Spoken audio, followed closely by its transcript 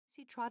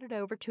Jesse trotted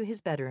over to his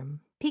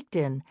bedroom, peeked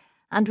in,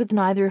 and with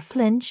neither a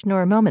flinch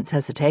nor a moment's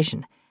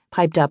hesitation,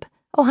 piped up,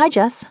 "Oh, hi,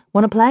 Jess.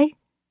 Want to play?"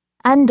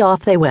 And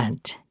off they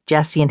went,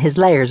 Jesse in his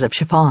layers of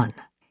chiffon,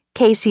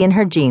 Casey in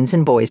her jeans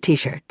and boy's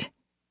t-shirt.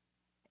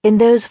 In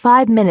those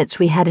 5 minutes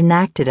we had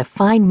enacted a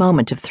fine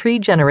moment of 3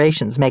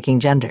 generations making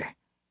gender.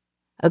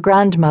 A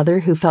grandmother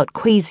who felt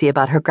queasy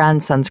about her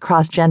grandson's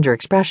cross-gender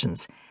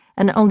expressions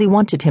and only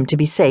wanted him to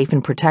be safe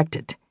and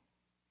protected.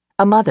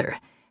 A mother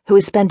who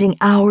was spending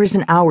hours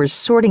and hours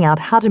sorting out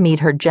how to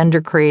meet her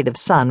gender-creative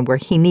son where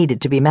he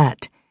needed to be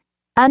met.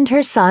 And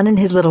her son and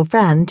his little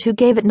friend who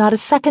gave it not a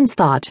second's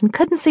thought and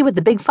couldn't see what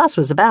the big fuss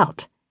was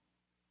about.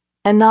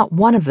 And not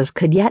one of us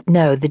could yet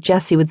know that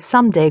Jesse would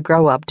someday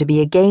grow up to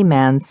be a gay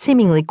man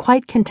seemingly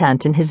quite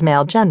content in his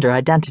male gender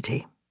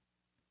identity.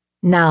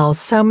 Now,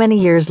 so many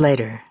years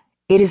later,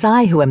 it is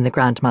I who am the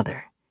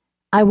grandmother.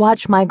 I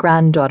watch my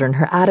granddaughter in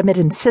her adamant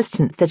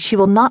insistence that she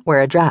will not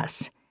wear a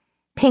dress.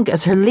 Pink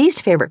is her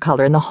least favorite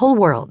color in the whole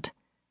world.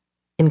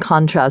 In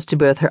contrast to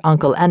both her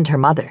uncle and her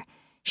mother,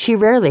 she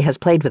rarely has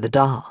played with a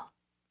doll.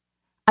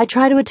 I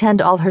try to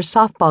attend all her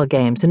softball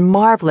games and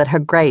marvel at her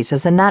grace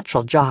as a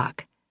natural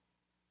jock.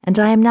 And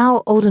I am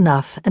now old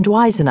enough and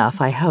wise enough,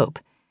 I hope,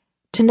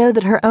 to know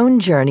that her own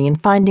journey in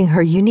finding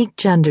her unique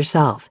gender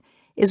self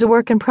is a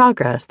work in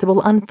progress that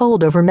will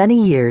unfold over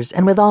many years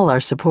and with all our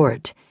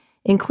support,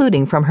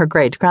 including from her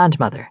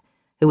great-grandmother,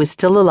 who is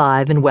still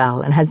alive and well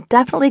and has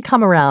definitely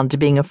come around to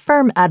being a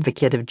firm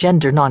advocate of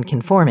gender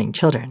nonconforming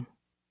children.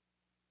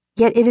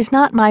 Yet it is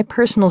not my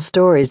personal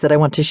stories that I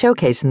want to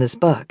showcase in this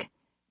book,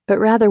 but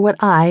rather what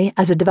I,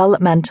 as a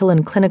developmental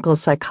and clinical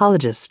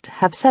psychologist,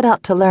 have set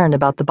out to learn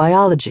about the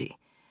biology,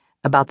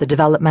 about the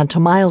developmental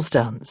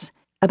milestones,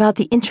 about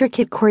the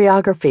intricate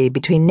choreography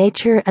between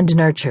nature and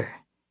nurture,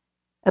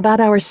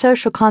 about our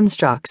social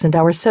constructs and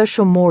our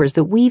social mores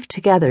that weave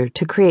together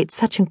to create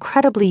such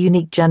incredibly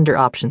unique gender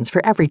options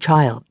for every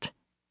child.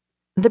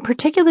 The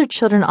particular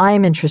children I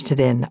am interested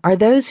in are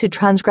those who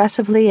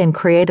transgressively and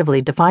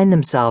creatively define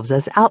themselves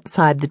as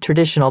outside the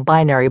traditional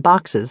binary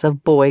boxes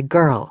of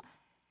boy-girl,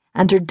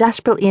 and are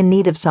desperately in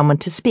need of someone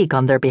to speak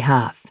on their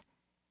behalf.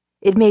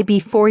 It may be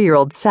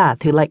 4-year-old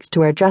Seth who likes to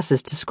wear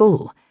dresses to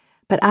school,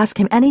 but ask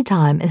him any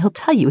time and he'll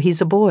tell you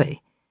he's a boy.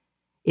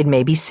 It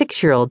may be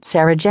 6-year-old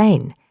Sarah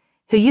Jane,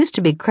 who used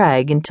to be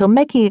Craig until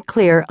making it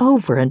clear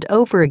over and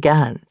over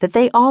again that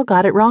they all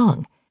got it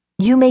wrong.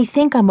 You may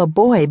think I'm a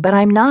boy, but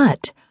I'm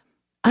not.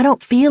 I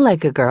don't feel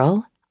like a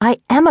girl.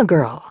 I am a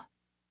girl.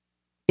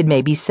 It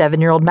may be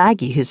 7-year-old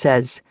Maggie who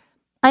says,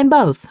 "I'm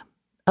both,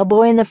 a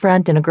boy in the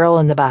front and a girl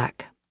in the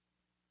back."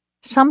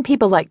 Some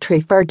people like to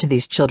refer to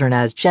these children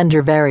as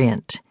gender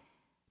variant,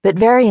 but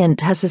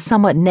variant has a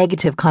somewhat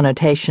negative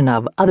connotation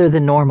of other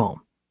than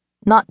normal,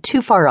 not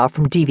too far off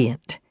from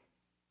deviant.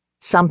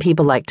 Some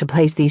people like to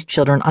place these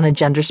children on a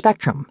gender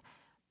spectrum,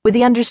 with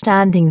the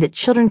understanding that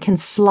children can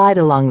slide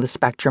along the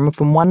spectrum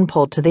from one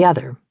pole to the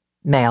other,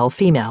 male,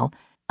 female,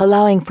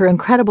 allowing for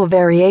incredible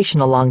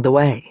variation along the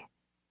way.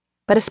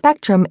 But a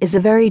spectrum is a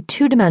very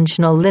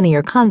two-dimensional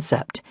linear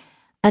concept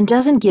and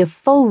doesn't give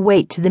full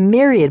weight to the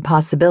myriad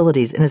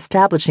possibilities in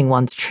establishing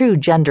one's true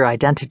gender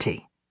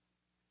identity.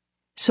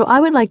 So I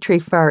would like to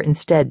refer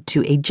instead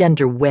to a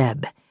gender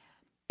web,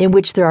 in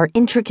which there are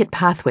intricate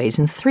pathways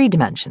in 3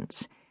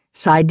 dimensions,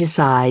 side to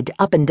side,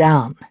 up and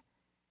down.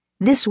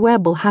 This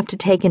web will have to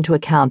take into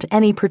account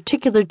any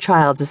particular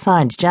child's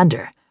assigned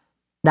gender,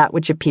 that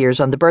which appears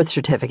on the birth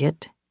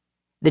certificate,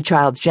 the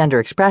child's gender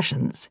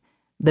expressions,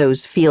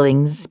 those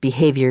feelings,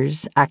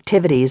 behaviors,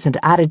 activities, and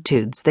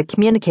attitudes that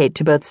communicate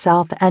to both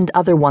self and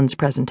other one's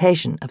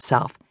presentation of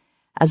self,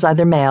 as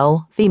either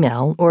male,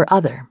 female, or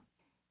other,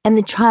 and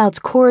the child's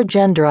core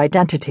gender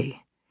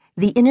identity,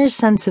 the inner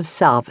sense of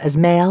self as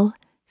male,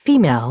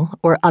 female,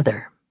 or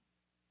other.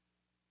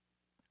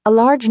 A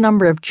large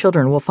number of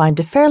children will find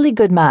a fairly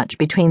good match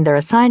between their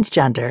assigned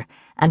gender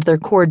and their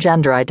core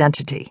gender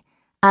identity,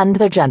 and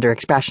their gender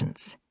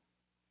expressions.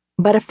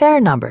 But a fair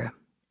number,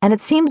 and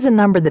it seems a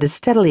number that is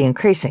steadily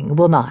increasing,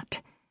 will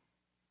not.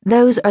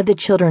 Those are the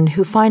children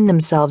who find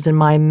themselves in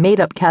my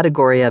made-up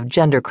category of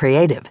gender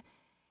creative,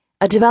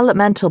 a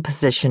developmental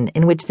position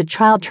in which the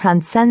child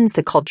transcends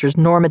the culture's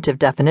normative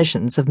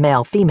definitions of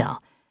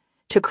male-female,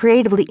 to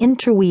creatively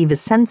interweave a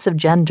sense of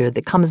gender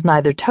that comes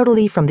neither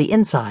totally from the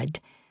inside,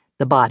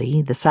 the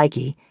body, the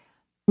psyche,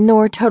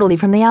 nor totally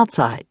from the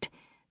outside,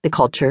 the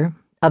culture,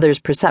 others'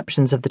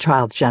 perceptions of the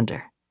child's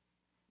gender,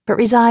 but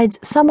resides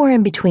somewhere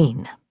in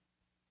between.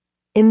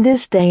 In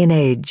this day and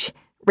age,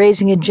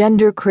 raising a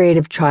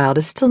gender-creative child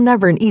is still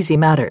never an easy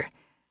matter,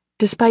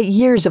 despite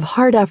years of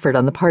hard effort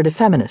on the part of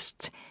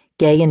feminists,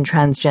 gay and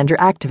transgender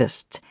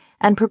activists,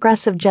 and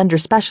progressive gender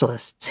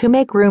specialists who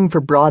make room for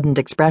broadened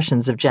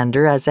expressions of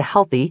gender as a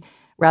healthy,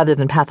 rather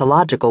than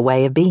pathological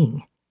way of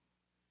being.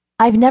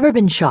 I've never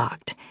been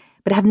shocked,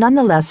 but have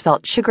nonetheless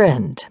felt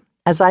chagrined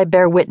as I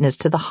bear witness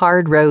to the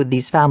hard road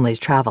these families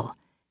travel,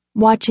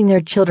 watching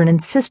their children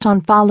insist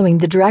on following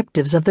the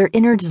directives of their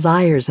inner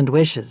desires and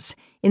wishes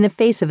in the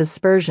face of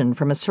aspersion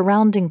from a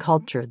surrounding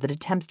culture that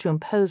attempts to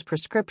impose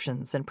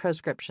prescriptions and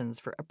proscriptions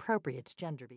for appropriate gender behavior.